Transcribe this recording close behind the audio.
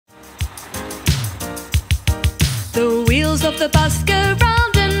The wheels of the bus go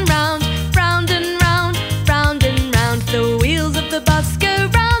round and round, round and round, round and round. The wheels of the bus go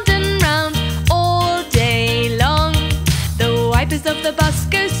round and round all day long. The wipers of the bus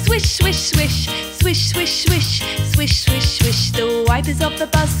go swish, swish, swish, swish, swish, swish, swish, swish, swish. The wipers of the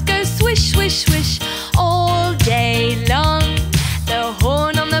bus go swish, swish, swish all day long. The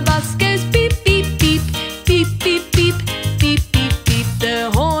horn on the bus goes beep, beep, beep, beep, beep, beep, beep, beep, beep.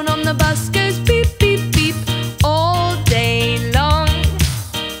 The horn on the bus goes beep, beep, beep all day long.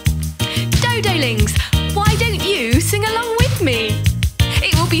 Dodolings, why don't you sing along with me?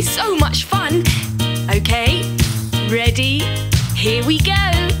 It will be so much fun. Okay, ready? Here we go.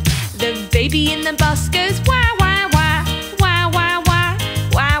 The baby in the bus goes wah, wah, wah, wah, wah, wah,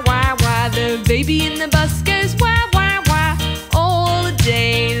 wah, wah, wah. The baby in the bus goes wah, wah, wah all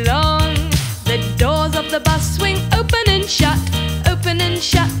day long. The doors of the bus swing open and shut, open and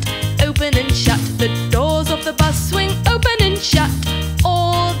shut, open and shut. The doors of the bus swing open and shut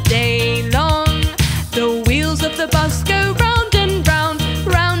all day long. The wheels of the bus go round and round,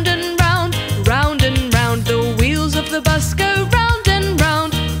 round and round, round and round. The wheels of the bus go round and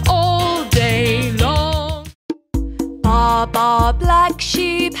round all day long. Baa, baa, black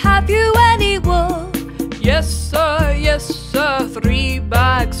sheep, have you any wool? Yes sir, 3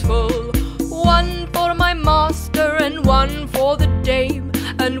 bags full. 1 for my master and 1 for the dame,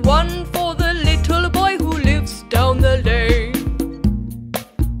 and 1 for the little boy who lives down the lane.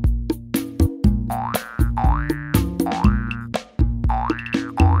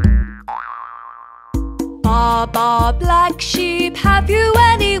 Baa, baa, black sheep, have you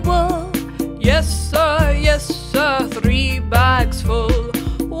any wool? Yes sir, 3 bags full.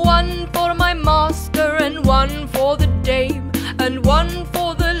 1 for my master and 1 for the dame, and 1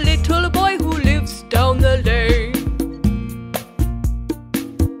 for the little boy who lives down the lane.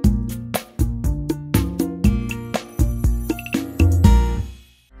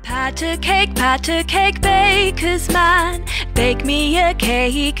 Patter cake, baker's man. Bake me a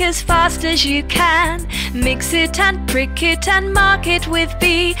cake as fast as you can. Mix it and prick it and mark it with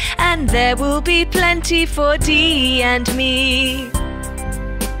B, and there will be plenty for Dee and me.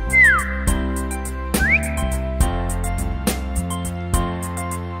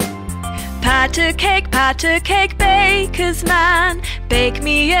 Patter cake, baker's man. Bake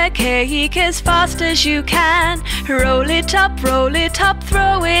me a cake as fast as you can. Roll it up, throw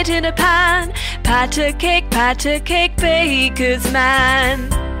it in a pan. Patter cake, baker's man.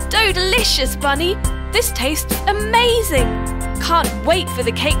 Dodolicious, Bunny! This tastes amazing! Can't wait for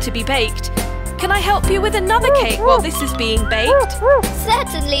the cake to be baked. Can I help you with another cake while this is being baked?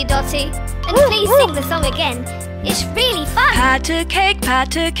 Certainly, Dotty. And please sing the song again. It's really fun. Patter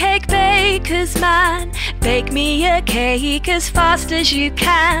cake, baker's man. Bake me a cake as fast as you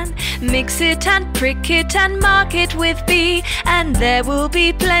can. Mix it and prick it and mark it with B, and there will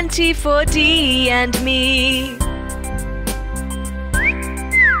be plenty for Dee and me.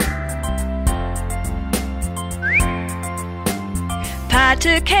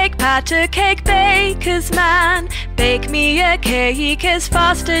 Patter cake, baker's man. Bake me a cake as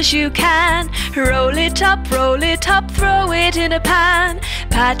fast as you can. Roll it up, throw it in a pan.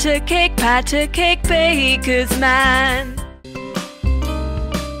 Patter cake, baker's man.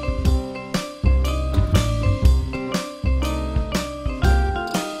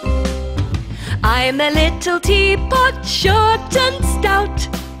 I'm a little teapot, short and stout.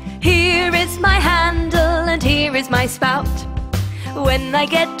 Here is my handle and here is my spout. When I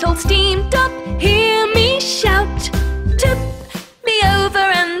get all steamed up, hear me shout. Tip me over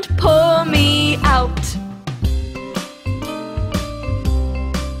and pour me out.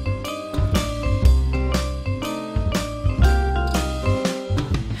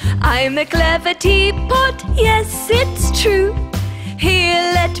 I'm a clever teapot, yes, it's true. Here,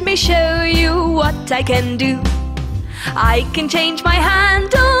 let me show you what I can do. I can change my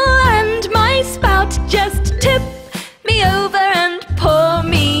handle and my spout. Just tip me over and pour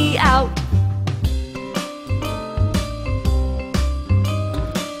me out.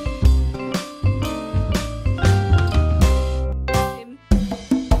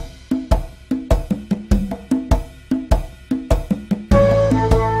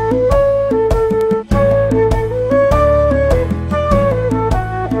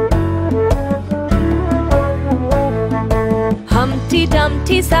 Humpty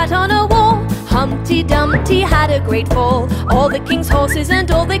Dumpty sat on a wall. Humpty Dumpty had a great fall. All the king's horses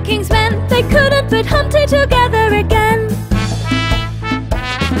and all the king's men, they couldn't put Humpty together again.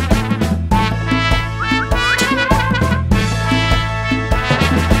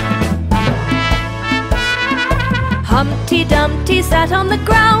 Humpty Dumpty sat on the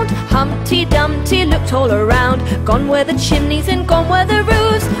ground. Humpty Dumpty looked all around. Gone were the chimneys and gone were the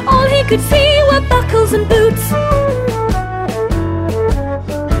roofs. All he could see were buckles and boots.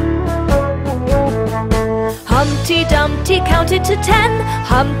 Humpty Dumpty counted to 10.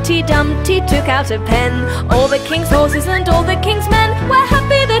 Humpty Dumpty took out a pen. All the king's horses and all the king's men were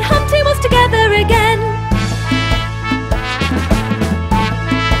happy that Humpty was together again.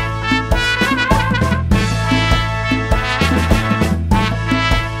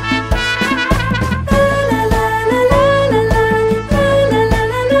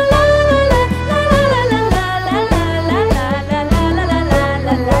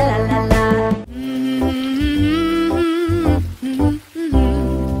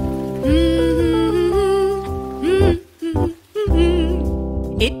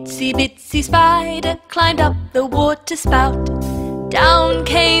 Itsy bitsy spider climbed up the water spout. Down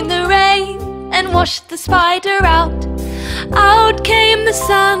came the rain and washed the spider out. Out came the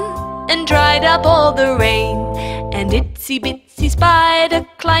sun and dried up all the rain. And itsy bitsy spider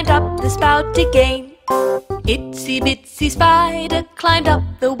climbed up the spout again. Itsy bitsy spider climbed up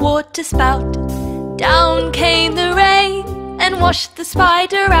the water spout. Down came the rain and washed the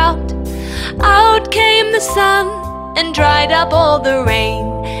spider out. Out came the sun and dried up all the rain.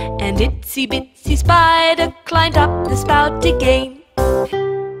 And itsy bitsy spider climbed up the spout again.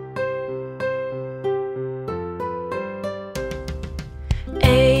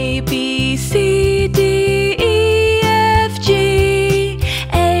 A, B, C, D, E, F, G,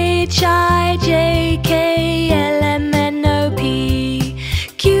 H, I, J, K, L, M, N, O, P,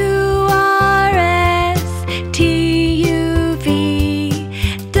 Q, R, S, T, U, V,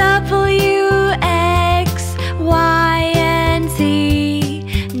 W, X, Y, and Z.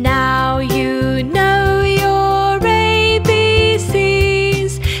 Now you know your ABCs.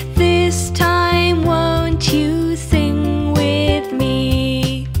 This time won't you sing with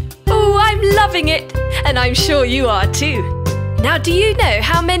me? Oh, I'm loving it! And I'm sure you are too. Now do you know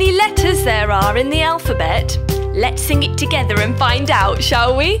how many letters there are in the alphabet? Let's sing it together and find out,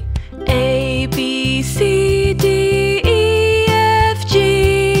 shall we? A, B, C, D, E, F,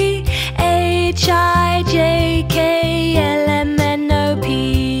 G, H, I, J, K, L, M, N, O,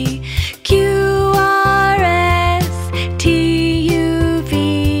 P, Q, R, S, T, U,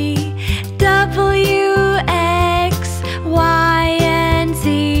 V, W, X, Y, and Z.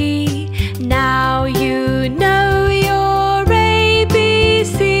 Now you know your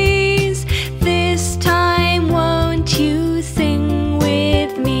ABCs. This time won't you sing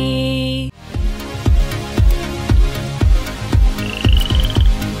with me?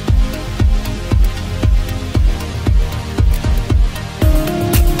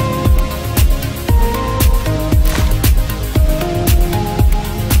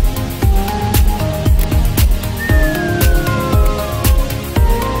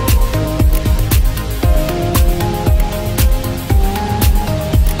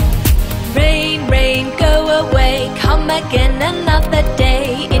 Rain, rain, go away, come again another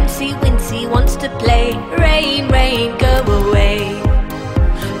day. Incy Wincy wants to play. Rain, rain, go away.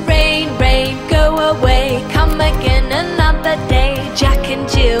 Rain, rain, go away, come again another day. Jack and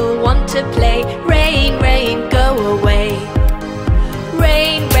Jill want to play. Rain, rain, go away.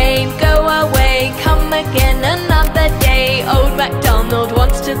 Rain, rain, go away, come again another day. Old MacDonald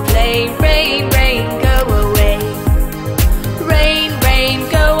wants to play. Rain, rain, go away. Rain, rain,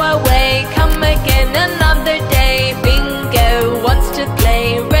 go away, come again another day. Bingo wants to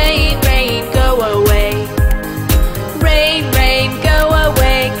play. Rain, rain, go away. Rain, rain, go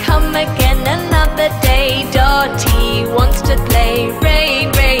away, come again another day. Dotti wants to play.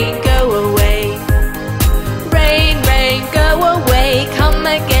 Rain, rain, go away. Rain, rain, go away, come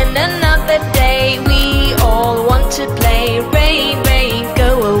again another day. We all want to play. Rain, rain, go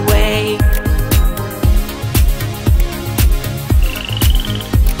away.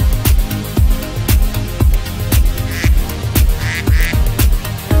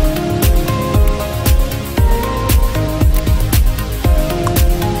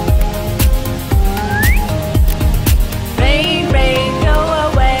 Rain, rain, go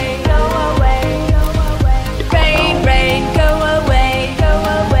away, go away, go away. Rain, rain, go away, go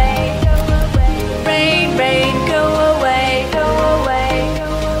away, go away. Rain, rain, go away, go away,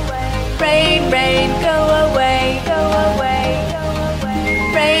 go away. Rain, rain, go away, go away, go away.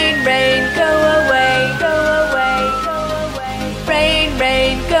 Rain, rain, go away, go away, go away. Rain,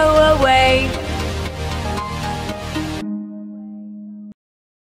 rain, go away.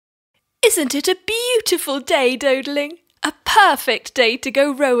 Isn't it a beautiful day, Dodling? A perfect day to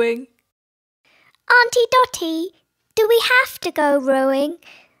go rowing. Auntie Dotti, do we have to go rowing?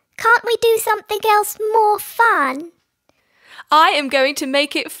 Can't we do something else more fun? I am going to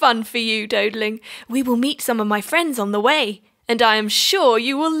make it fun for you, Dodling. We will meet some of my friends on the way, and I am sure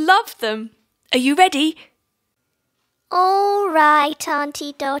you will love them. Are you ready? All right,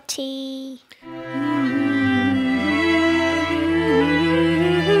 Auntie Dotty.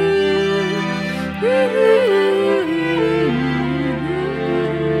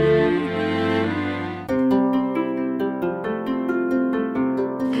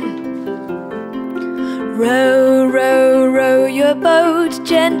 Row, row, row your boat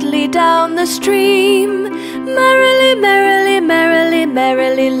gently down the stream. Merrily, merrily, merrily,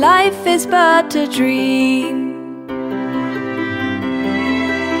 merrily, life is but a dream.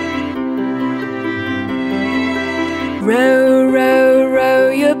 Row, row, row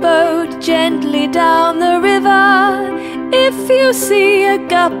your boat gently down the river. If you see a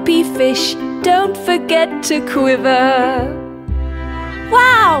guppy fish, don't forget to quiver.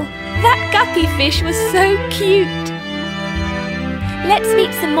 Wow! That guppy fish was so cute. Let's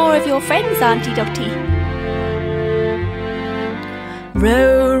meet some more of your friends, Auntie Dotty.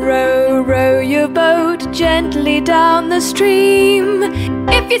 Row, row, row your boat gently down the stream.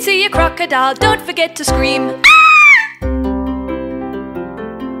 If you see a crocodile, don't forget to scream.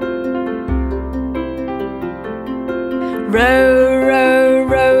 Row, row,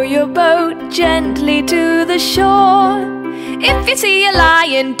 row your boat gently to the shore. If you see a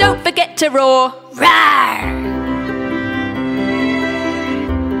lion, don't forget to roar. Roar!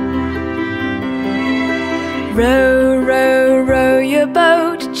 Row, row, row your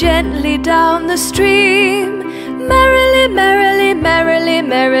boat gently down the stream. Merrily, merrily, merrily,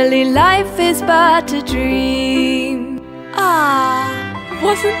 merrily, life is but a dream. Ah,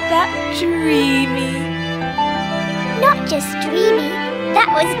 wasn't that dreamy? Not just dreamy, that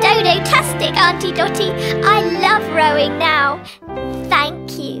was Dodotastic, Auntie Dotty. I love rowing now.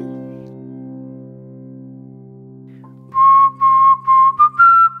 Thank you.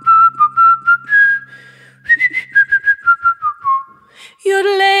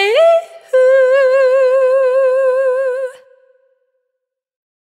 Yodelay.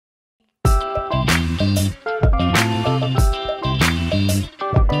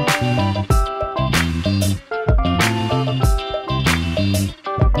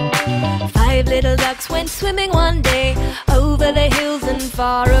 5 little ducks went swimming one day over the hills and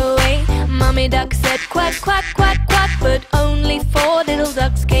far away. Mummy duck said quack, quack, quack, quack, but only 4 little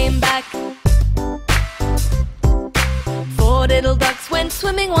ducks came back. 4 little ducks went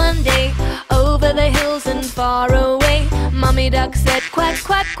swimming one day over the hills and far away. Mummy duck said quack,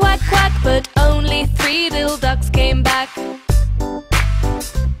 quack, quack, quack, but only 3 little ducks came back.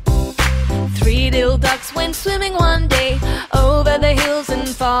 3 little ducks went swimming one day over the hills and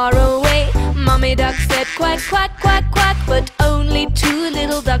far away. Mummy duck said quack, quack, quack, quack, but only 2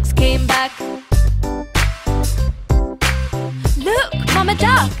 little ducks came back. Look, Mama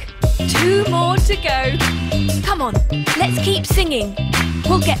Duck! 2 more to go. Come on, let's keep singing.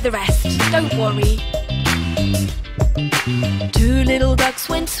 We'll get the rest, don't worry. 2 little ducks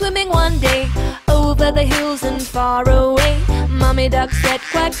went swimming one day over the hills and far away. Mummy duck said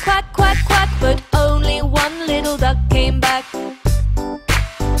quack, quack, quack, quack, but only 1 little duck came back.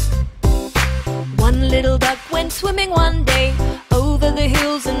 1 little duck went swimming one day over the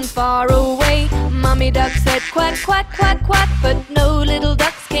hills and far away. Mummy duck said quack, quack, quack, quack, but no little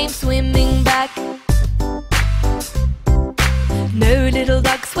ducks came swimming back. No little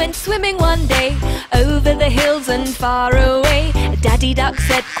ducks went swimming one day over the hills and far away. Daddy duck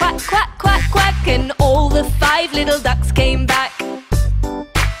said quack, quack, quack, quack, and all the 5 little ducks came back.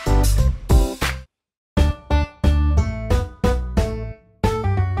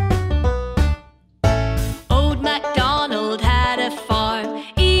 Old MacDonald had a farm,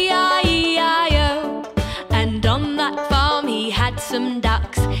 E-I-E-I-O, and on that farm he had some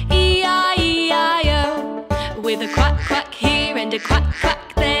ducks, E-I-E-I-O, with a quack, quack here and a quack,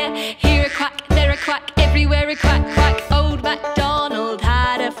 quack there. Here a quack, there a quack, everywhere a quack, quack. Old MacDonald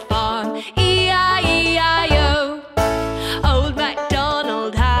had a farm, E-I-E-I-O. Old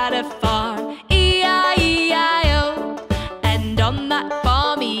MacDonald had a farm, E-I-E-I-O, and on that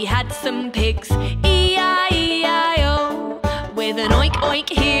farm he had some pigs, E-I-E-I-O, with an oink, oink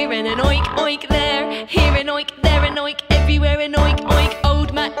here and an oink, oink there. Here an oink, there an oink, everywhere an oink, oink.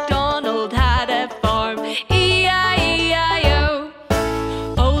 Old MacDonald had a farm, E-I-E-I-O.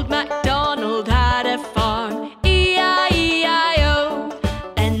 Old MacDonald had a farm, E-I-E-I-O,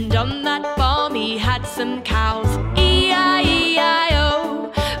 and on that farm he had some cows,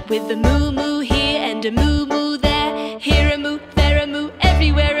 E-I-E-I-O, with a moo-moo here and a moo-moo there. Here a moo, there a moo,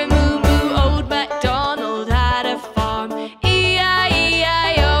 everywhere a moo-moo. Old MacDonald had a farm,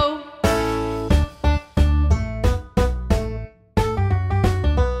 E-I-E-I-O.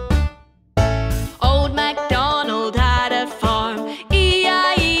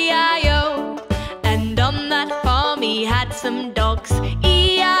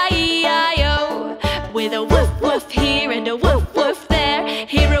 here and a woof woof there.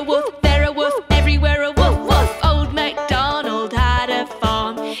 Here a woof, there a woof, everywhere a woof woof. Old MacDonald had a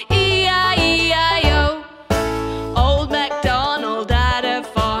farm, E-I-E-I-O. Old MacDonald had a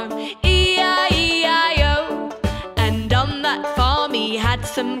farm, E-I-E-I-O. And on that farm he had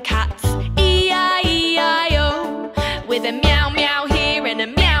some cats, E-I-E-I-O. With a meow meow here and a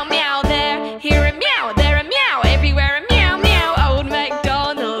meow meow there. Here a meow, there a meow, everywhere a meow meow. Old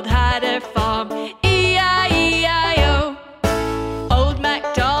MacDonald had a farm, E-I-E-I-O. Old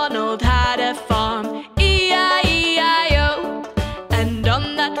MacDonald had a farm, E-I-E-I-O. And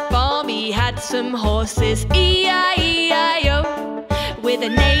on that farm he had some horses, E-I-E-I-O. With a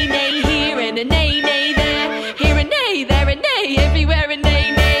neigh neigh here and a neigh neigh there. Here a neigh, there a neigh, everywhere a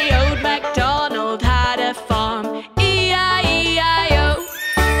neigh neigh. Old MacDonald had a farm, E-I-E-I-O.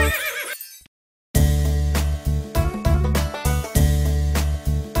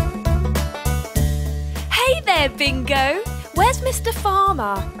 Hey there, Bingo. Where's Mr.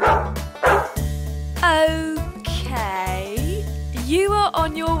 Farmer? Okay. You are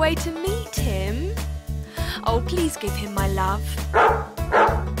on your way to meet him? Oh, please give him my love.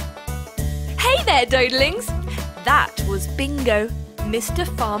 Hey there, Dodlings. That was Bingo, Mr.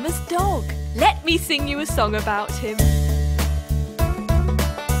 Farmer's dog. Let me sing you a song about him.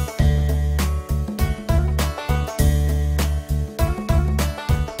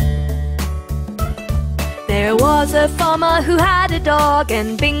 There was a farmer who had a dog,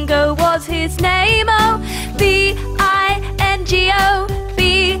 and Bingo was his name. Oh, B-I-N-G-O,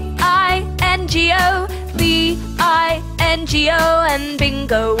 B-I-N-G-O, B-I-N-G-O, and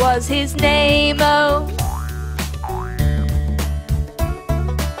Bingo was his name. Oh.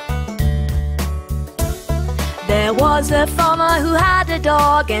 There was a farmer who had a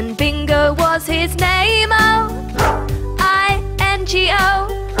dog, and Bingo was his name. Oh, I-N-G-O,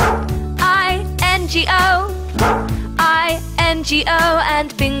 I-N-G-O, I-N-G-O,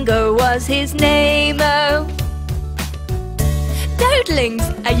 and Bingo was his name. Oh. Dodlings,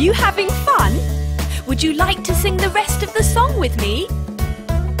 are you having fun? Would you like to sing the rest of the song with me?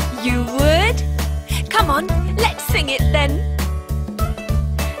 You would? Come on, let's sing it then.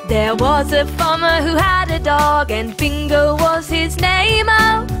 There was a farmer who had a dog, and Bingo was his name.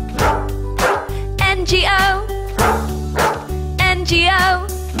 Oh, N-G-O, N-G-O,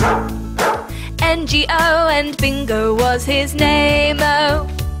 N-G-O, and Bingo was his name. Oh.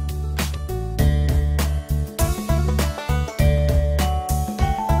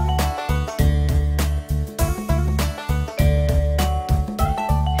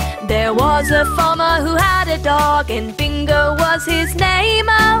 There was a farmer who had a dog, and Bingo was his name.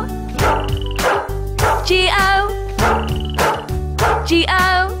 Oh, G-O,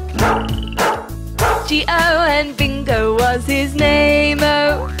 G-O, G-O, and Bingo was his name.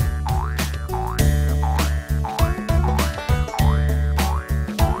 Oh.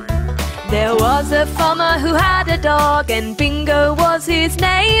 There was a farmer who had a dog, and Bingo was his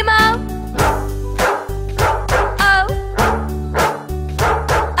name. Oh, oh,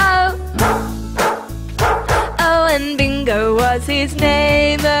 oh, oh, and Bingo was his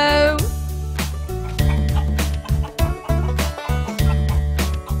name. Oh.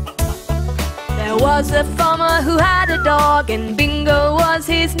 There was a farmer who had a dog, and Bingo was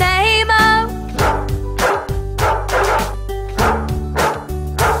his name. Oh.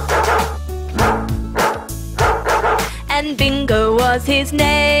 And Bingo was his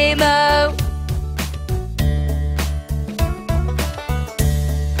name. Oh.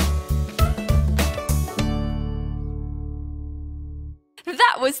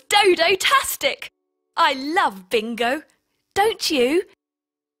 That was Dodotastic. I love Bingo. Don't you?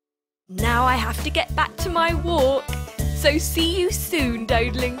 Now I have to get back to my walk. So see you soon,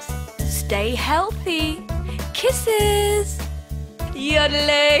 Dodlings. Stay healthy. Kisses.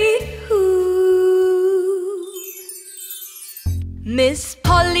 Yodelay-hoo. Miss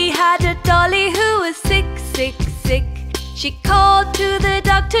Polly had a dolly who was sick, sick, sick. She called to the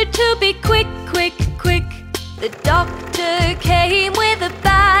doctor to be quick, quick, quick. The doctor came with a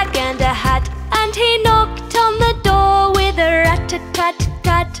bag and a hat, and he knocked on the door with a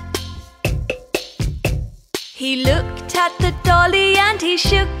rat-a-tat-tat. He looked at the dolly and he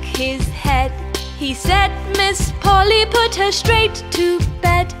shook his head. He said, Miss Polly, put her straight to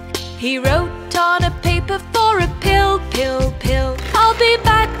bed. He wrote on a paper for a pill, pill, pill. I'll be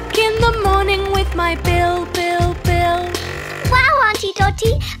back in the morning with my bill, bill, bill. Wow, Auntie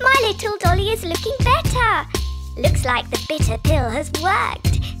Dotty, my little dolly is looking better. Looks like the bitter pill has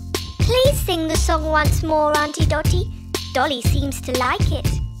worked. Please sing the song once more, Auntie Dotty. Dolly seems to like it.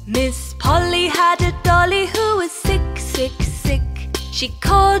 Miss Polly had a dolly who was sick, sick, sick. She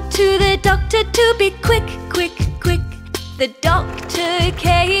called to the doctor to be quick, quick, quick. The doctor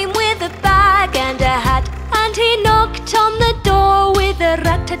came with a bag and a hat, and he knocked on the door with a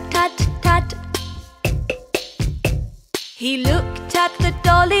rat-tat-tat-tat. He looked at the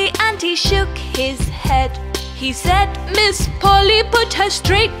dolly and he shook his head. He said, "Miss Polly, put her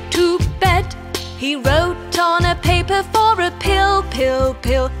straight to bed." He wrote on a paper for a pill, pill,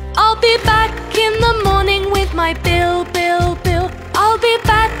 pill. "I'll be back in the morning with my bill, bill, bill. I'll be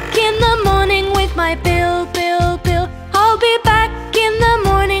back in the morning with my bill, bill, bill. I'll be back in the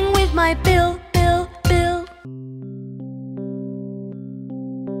morning with my bill, bill, bill."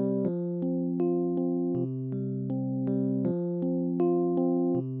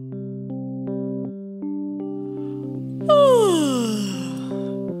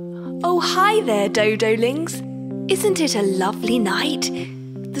 Oh, hi there, Dodolings. Isn't it a lovely night?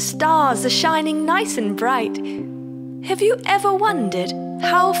 The stars are shining nice and bright. Have you ever wondered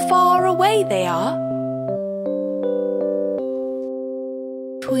how far away they are?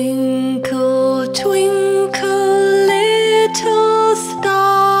 Twinkle, twinkle, little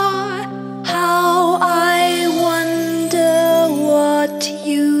star, how I wonder what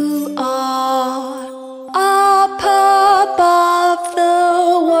you are. Up above the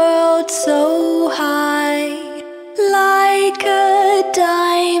world so high, like a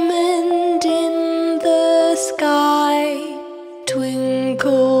diamond in the sky.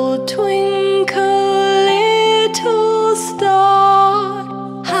 Twinkle, twinkle, little star,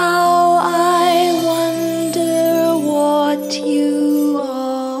 how I wonder what you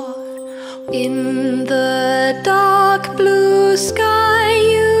are. In the dark blue sky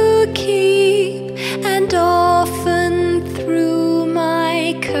you keep, and often through my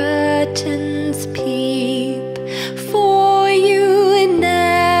curtains peep. For you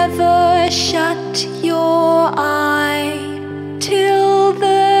never shut your eye till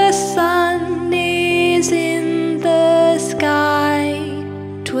the sun is in the sky.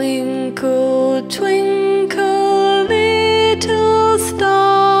 Twinkle, twinkle, little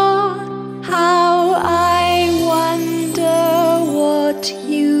star, how I wonder what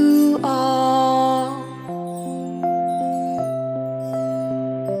you are.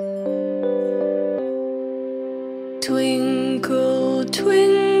 Twinkle,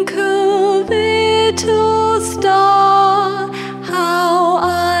 twinkle, little star, how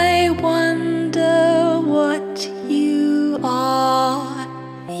I wonder what you are.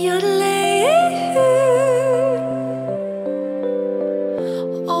 Yodelay.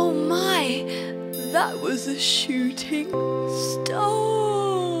 Oh my, that was a shooting star.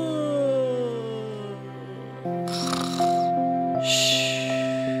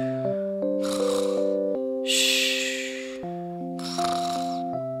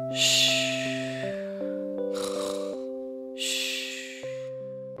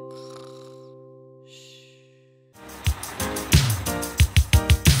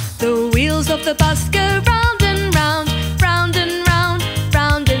 The wheels of the bus go round and round, round and round,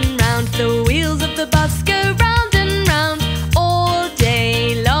 round and round. The wheels of the bus go round and round all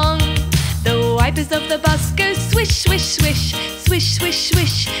day long. The wipers of the bus go swish, swish, swish, swish, swish,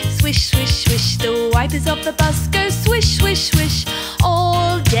 swish, swish, swish, swish. The wipers of the bus go swish, swish, swish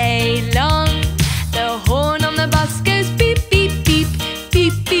all day long. The horn on the bus goes beep, beep, beep,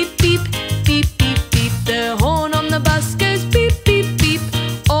 beep, beep, beep, beep, beep, beep. The horn on the bus goes beep, beep, beep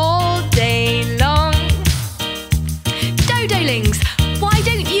all day long. Dodolings, why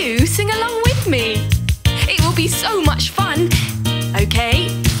don't you sing along with me? It will be so much fun. Okay,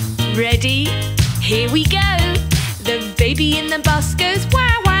 ready? Here we go. The baby in the bus goes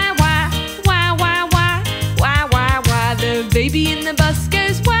wah, wah, wah, wah, wah, wah, wah, wah, wah. The baby in the bus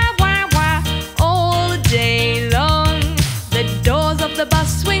goes wah, wah, wah all day long. The doors of the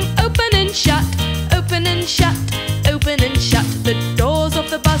bus swing open and shut, open and shut, open and shut. The doors of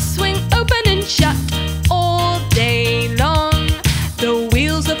the bus swing open and shut all day long. The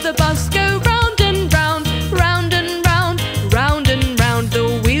wheels of the bus go round and round, round and round, round and round. The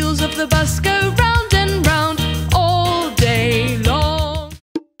wheels of the bus go round and round all day long.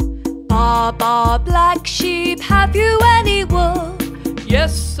 Baa, baa, black sheep, have you any wool?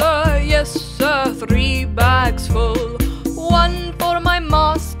 Yes, sir, 3 bags full. 1 for my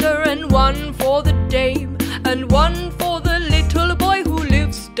master and 1 for the dame, and 1 for the little boy who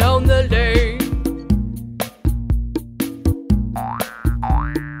lives down the lane.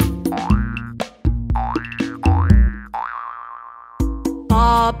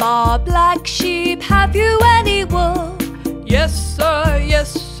 Baa, baa, black sheep, have you any wool? Yes,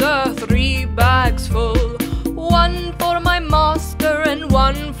 sir, 3 bags full. 1 for my master and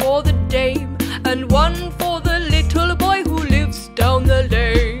 1 for the dame, and 1 for the little boy who lives down the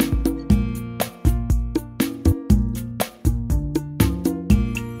lane.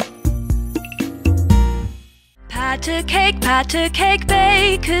 Patter cake,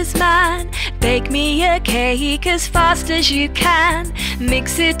 baker's man. Bake me a cake as fast as you can.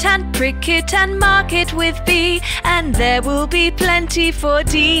 Mix it and prick it and mark it with B, and there will be plenty for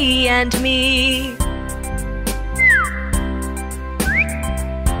Dee and me.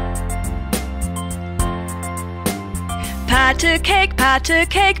 Patter cake,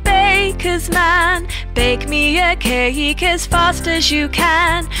 baker's man. Bake me a cake as fast as you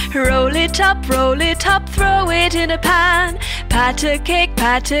can. Roll it up, throw it in a pan. Patter cake,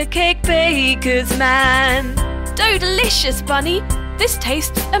 baker's man. Dodolicious, Bunny! This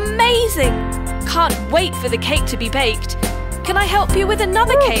tastes amazing! Can't wait for the cake to be baked. Can I help you with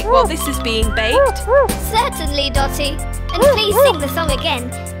another cake while this is being baked? Certainly, Dotty. And please sing the song again.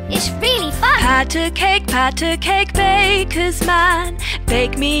 It's really fun. Patter cake, baker's man.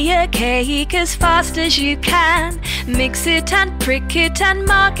 Bake me a cake as fast as you can. Mix it and prick it and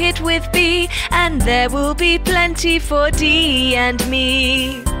mark it with B, and there will be plenty for Dee and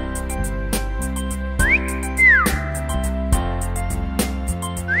me.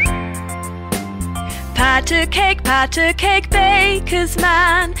 Patter cake, baker's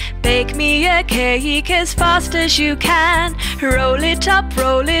man. Bake me a cake as fast as you can. Roll it up,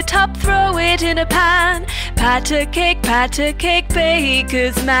 throw it in a pan. Patter cake,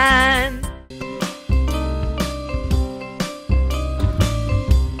 baker's man.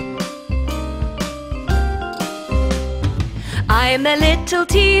 I'm a little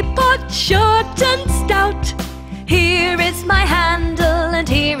teapot, short and stout. Here is my handle and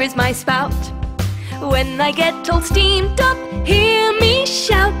here is my spout. When I get all steamed up, hear me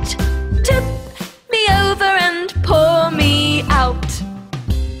shout. Tip me over and pour me out.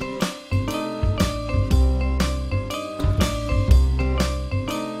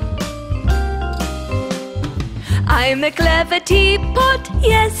 I'm a clever teapot,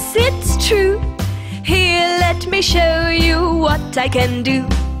 yes, it's true. Here, let me show you what I can do.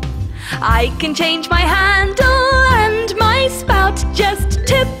 I can change my handle and my spout. Just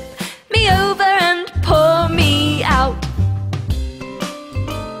tip me over and pour me out.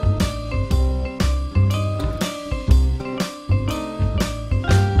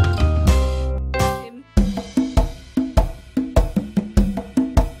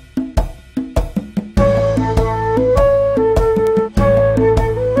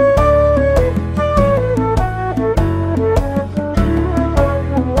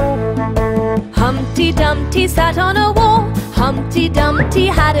 Humpty Dumpty sat on a wall. Humpty Dumpty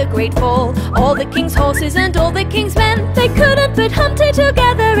had a great fall. All the king's horses and all the king's men, they couldn't put Humpty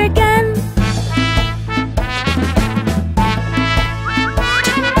together again.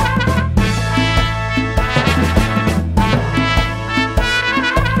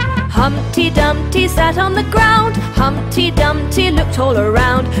 Humpty Dumpty sat on the ground. Humpty Dumpty looked all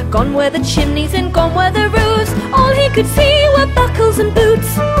around. Gone were the chimneys and gone were the roofs. All he could see were buckles and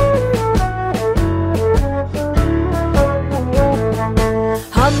boots.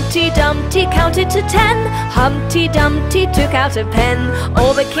 Humpty Dumpty counted to 10. Humpty Dumpty took out a pen.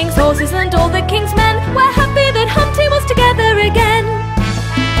 All the king's horses and all the king's men were happy that Humpty was together again.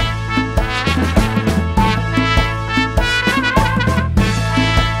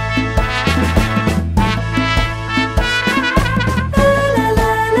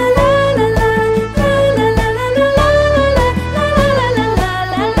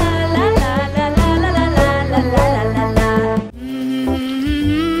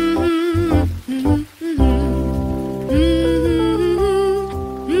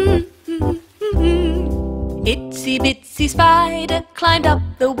 Itsy bitsy spider climbed up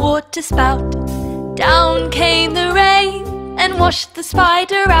the water spout. Down came the rain and washed the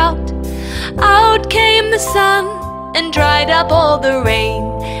spider out. Out came the sun and dried up all the rain.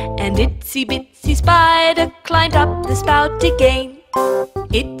 And itsy bitsy spider climbed up the spout again.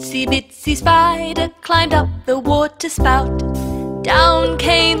 Itsy bitsy spider climbed up the water spout. Down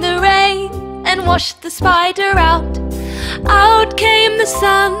came the rain and washed the spider out. Out came the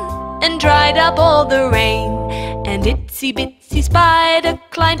sun and dried up all the rain. And itsy bitsy spider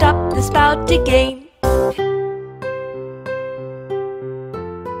climbed up the spout again.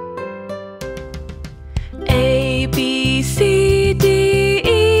 A, B, C, D,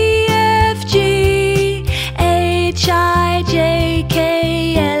 E, F, G, H, I, J,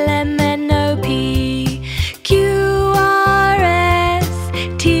 K, L, M, N, O, P, Q, R, S,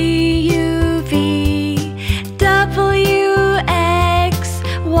 T, U, V, W, X,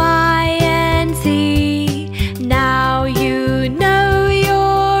 Y, and Z. Now you know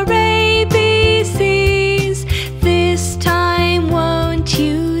your ABCs. This time won't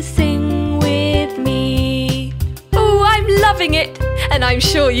you sing with me? Oh, I'm loving it! And I'm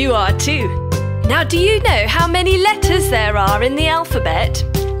sure you are too. Now, do you know how many letters there are in the alphabet?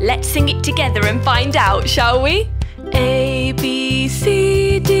 Let's sing it together and find out, shall we? A, B,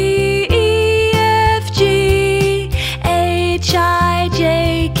 C, D, E, F, G, H, I,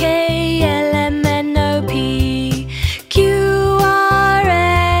 J, K, L, M, N, O, P, Q, R,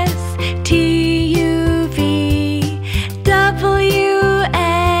 S, T, U, V, W,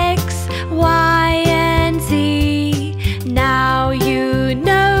 X, Y, and Z. Now you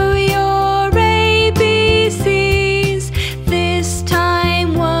know your ABCs. This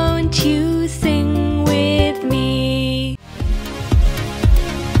time won't you sing with me?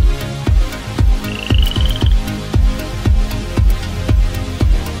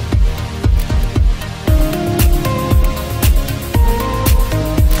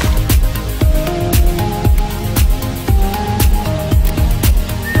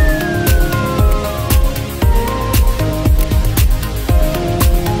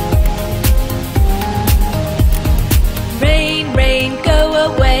 Rain, rain, go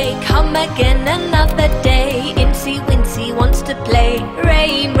away, come again another day. Incy Wincy wants to play.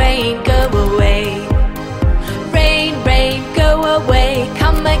 Rain, rain, go away. Rain, rain, go away,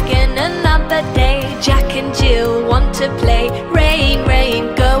 come again another day. Jack and Jill want to play. Rain,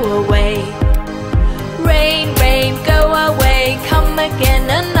 rain, go away. Rain, rain, go away, come again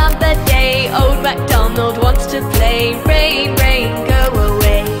another day. Old MacDonald wants to play. Rain, rain, go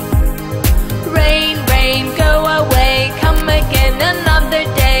away. Rain, rain, go away, come again another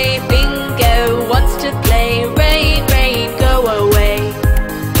day. Bingo wants to play. Rain, rain, go away.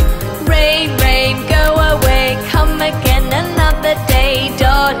 Rain, rain, go away, come again another day.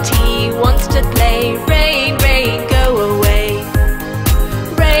 Dotti wants to play. Rain, rain, go away.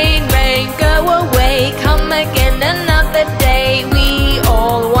 Rain, rain, go away, come again another day. We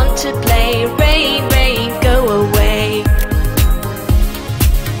all want to play. Rain, rain, go away.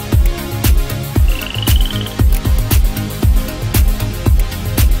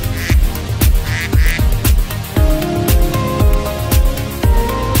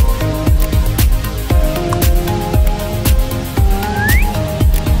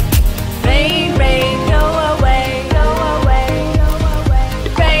 Rain, rain, go away, go away, go away.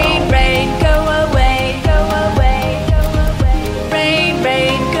 Rain, rain, go away, go away, go away. Rain,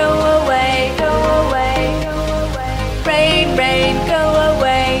 rain, go away, go away, go away. Rain, rain, go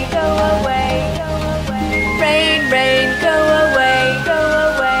away, go away, go away. Rain, rain, go away, go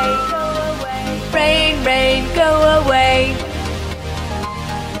away, go away. Rain, rain, go away.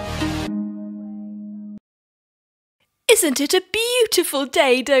 Isn't it a beautiful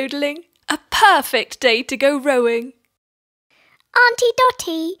day, Dodling? A perfect day to go rowing. Auntie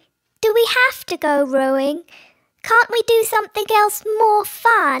Dotti, do we have to go rowing? Can't we do something else more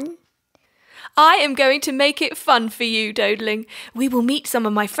fun? I am going to make it fun for you, Dodling. We will meet some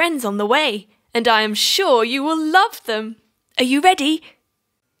of my friends on the way, and I am sure you will love them. Are you ready?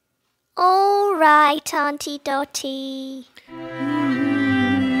 All right, Auntie Dotti.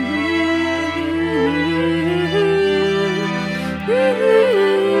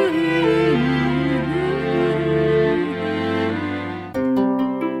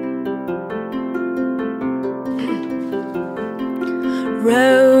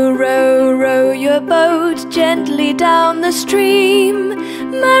 Row, row, row your boat gently down the stream.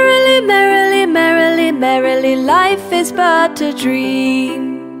 Merrily, merrily, merrily, merrily, life is but a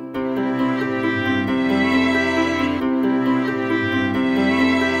dream.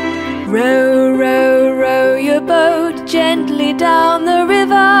 Row, row, row your boat gently down the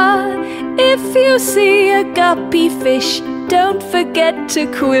river. If you see a guppy fish, don't forget to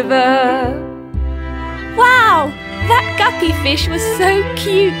quiver. Wow! That guppy fish was so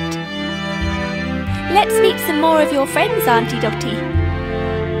cute. Let's meet some more of your friends, Auntie Dotti.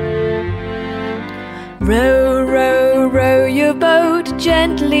 Row, row, row your boat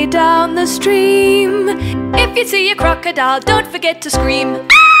gently down the stream. If you see a crocodile, don't forget to scream.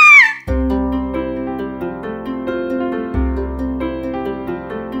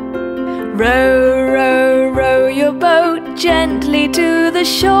 Row, row, row your boat gently to the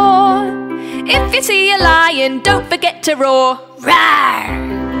shore. If you see a lion, don't forget to roar. Rawr!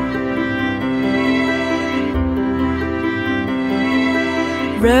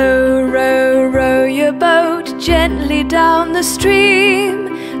 Row, row, row your boat gently down the stream.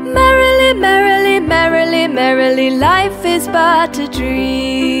 Merrily, merrily, merrily, merrily, life is but a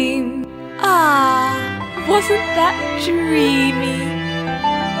dream. Ah, wasn't that dreamy?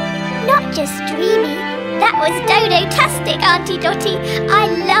 Not just dreamy, that was Dodotastic, Auntie Dotti. I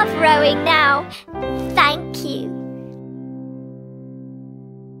love rowing now. Thank you.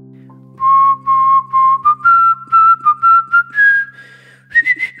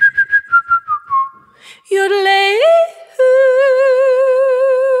 Yodelay-hoo.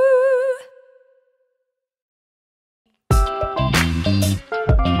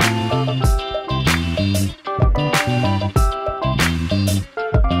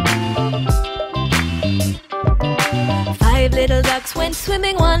 5 little ducks went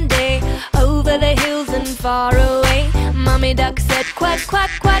swimming one day over the hills and far away. Mummy duck said quack, quack,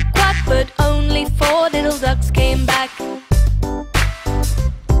 quack, quack, but only 4 little ducks came back.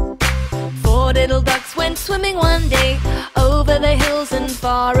 4 little ducks went swimming one day over the hills and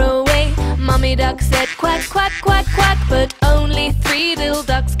far away. Mummy duck said quack, quack, quack, quack, but only 3 little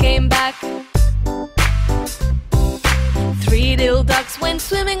ducks came back. 3 little ducks went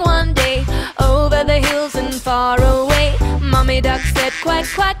swimming one day over the hills and far away. Mummy duck said quack,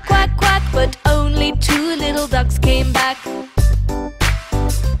 quack, quack, quack, but only 2 little ducks came back.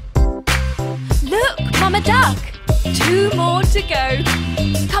 Look, Mama Duck! 2 more to go.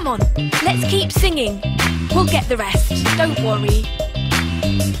 Come on, let's keep singing. We'll get the rest, don't worry.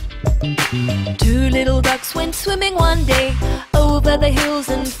 2 little ducks went swimming one day over the hills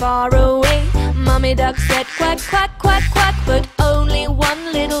and far away. Mummy duck said quack, quack, quack, quack, but only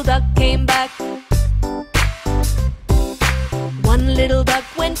 1 little duck came back. 1 little duck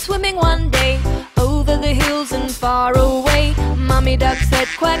went swimming one day over the hills and far away. Mummy duck said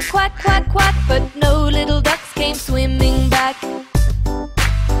quack, quack, quack, quack, but no little ducks came swimming back.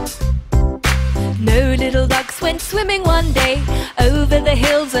 No little ducks went swimming one day over the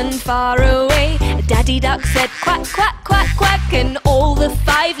hills and far away. Daddy duck said quack, quack, quack, quack, and all the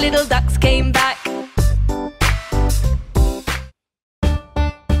 5 little ducks came back.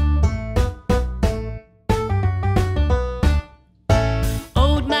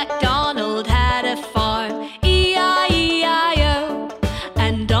 Old MacDonald had a farm, E-I-E-I-O,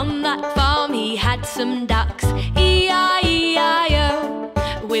 and on that farm he had some ducks, E-I-E-I-O,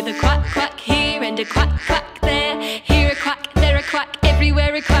 with a quack, quack here and a quack, quack there. Here a quack, there a quack,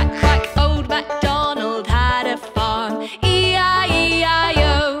 everywhere a quack, quack. Old MacDonald had a farm,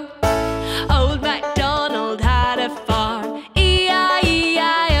 E-I-E-I-O. Old MacDonald had a farm,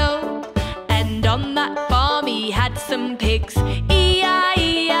 E-I-E-I-O, and on that farm he had some pigs,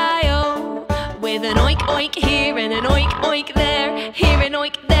 E-I-E-I-O, with an oink, oink here and an oink, oink there. Here an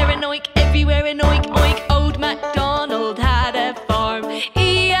oink, there an oink, everywhere an oink, oink. Old MacDonald had a farm,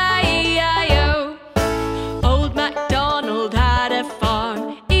 E-I-E-I-O. Old MacDonald had a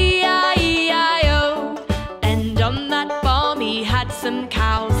farm, E-I-E-I-O, and on that farm he had some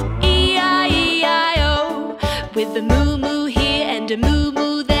cows, E-I-E-I-O, with a moo-moo here and a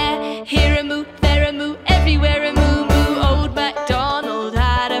moo-moo there. Here a moo, there a moo, everywhere a moo-moo. Old MacDonald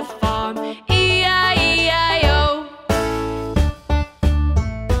had a farm, E-I-E-I-O.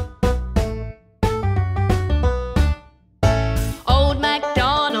 Old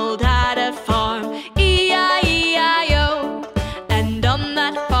MacDonald had a farm, E-I-E-I-O, and on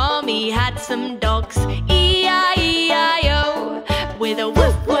that farm he had some dogs, E-I-E-I-O, with a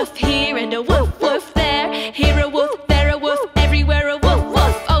woof woof here and a woof woof there. Here a woof, there a woof, everywhere a woof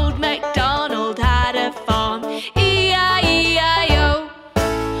woof. Old MacDonald had a farm, E-I-E-I-O.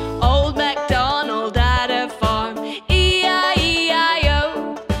 Old MacDonald had a farm,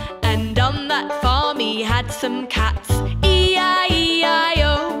 E-I-E-I-O, and on that farm he had some cats,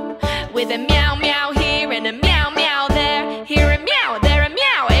 E-I-E-I-O, with a meow meow here and a meow meow there. Here a meow, there a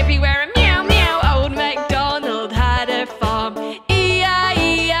meow, everywhere a meow meow. Old MacDonald had a farm,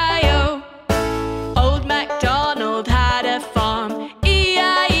 E-I-E-I-O. Old MacDonald had a farm,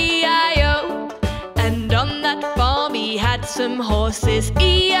 E-I-E-I-O, and on that farm he had some horses,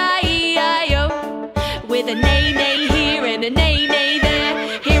 E-I-E-I-O, with a neigh neigh here and a neigh neigh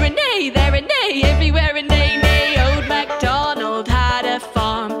there. Here a neigh, there a neigh, everywhere a neigh neigh. Old MacDonald had a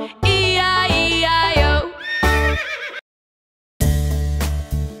farm, E-I-E-I-O.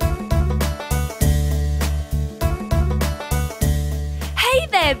 Hey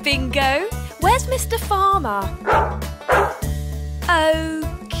there, Bingo! Where's Mr. Farmer?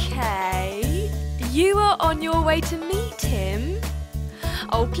 Okay, you are on your way to meet him.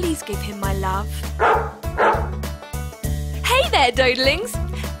 Oh, please give him my love. Hey there, Dodlings!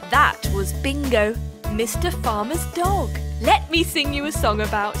 That was Bingo, Mr. Farmer's dog. Let me sing you a song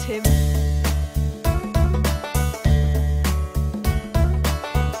about him.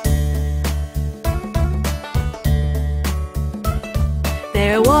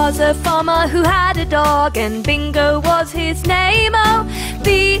 There was a farmer who had a dog, and Bingo was his name. Oh,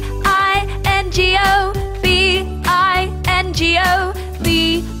 B-I-N-G-O, B-I-N-G-O,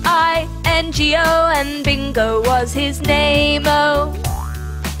 B-I-N-G-O, and Bingo was his name. Oh.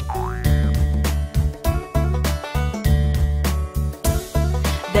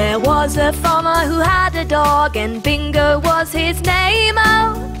 There was was a farmer who had a dog, and Bingo was his name.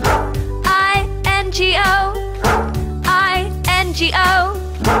 Oh, I-N-G-O, I-N-G-O,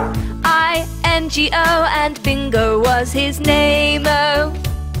 I-N-G-O, and Bingo was his name. Oh.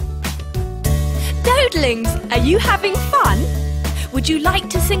 Dodlings, are you having fun? Would you like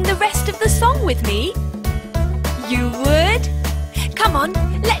to sing the rest of the song with me? You would? Come on,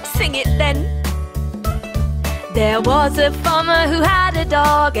 let's sing it then. There was a farmer who had a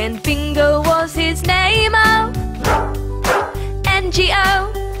dog, and Bingo was his name. Oh,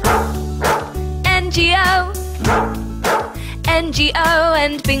 N-G-O, N-G-O, N-G-O,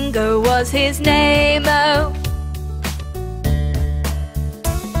 and Bingo was his name. Oh.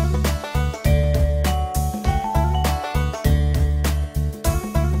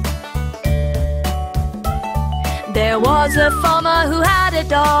 There was a farmer who had a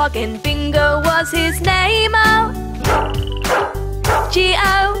dog, and Bingo was his name. Oh,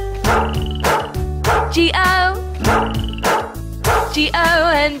 G-O, G-O,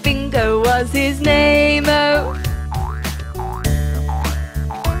 G-O, and Bingo was his name. Oh.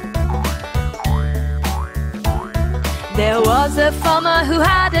 There was a farmer who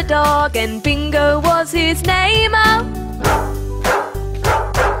had a dog, and Bingo was his name. Oh,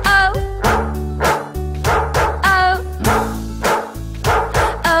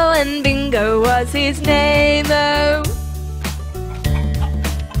 and Bingo was his name. Oh.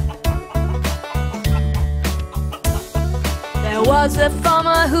 There was a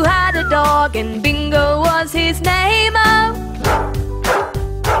farmer who had a dog, and Bingo was his name. Oh.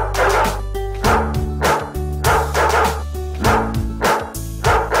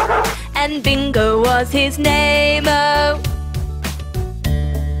 And Bingo was his name. Oh.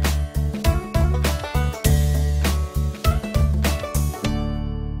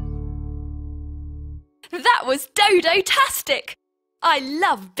 That was Dodotastic! I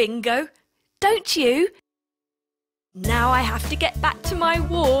love Bingo, don't you? Now I have to get back to my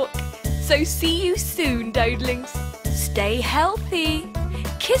walk, so see you soon, Dodlings. Stay healthy.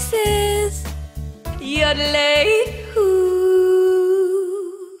 Kisses! Yodelay-hoo!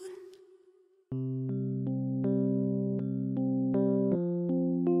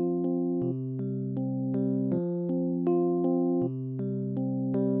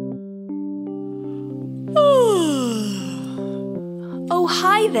 Oh,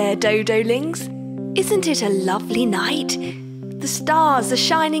 hi there, Dodolings. Isn't it a lovely night? The stars are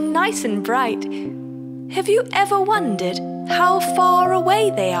shining nice and bright. Have you ever wondered how far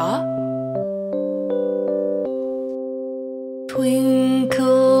away they are?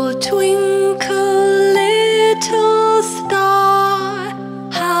 Twinkle, twinkle, little star,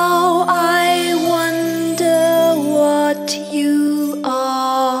 how I wonder what you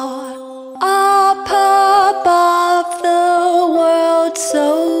are. Up above the world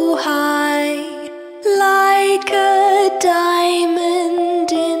so high, like a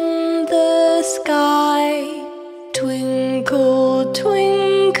diamond in the sky. Twinkle,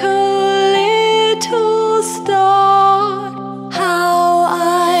 twinkle, little star, how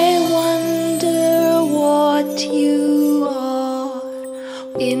I wonder what you are.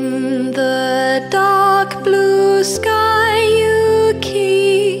 In the dark blue sky you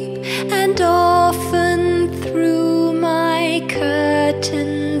keep, and often through my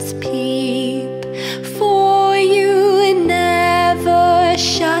curtains peep, for you never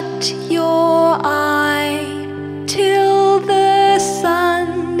shut your eye till the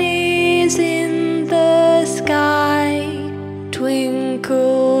sun is in the sky.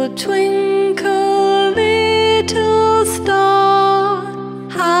 Twinkle, twinkle, little star,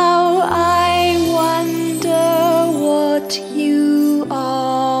 how I wonder what you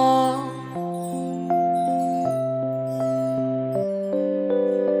are.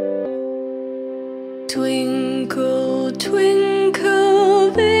 Twinkle,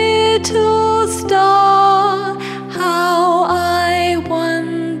 twinkle, little star,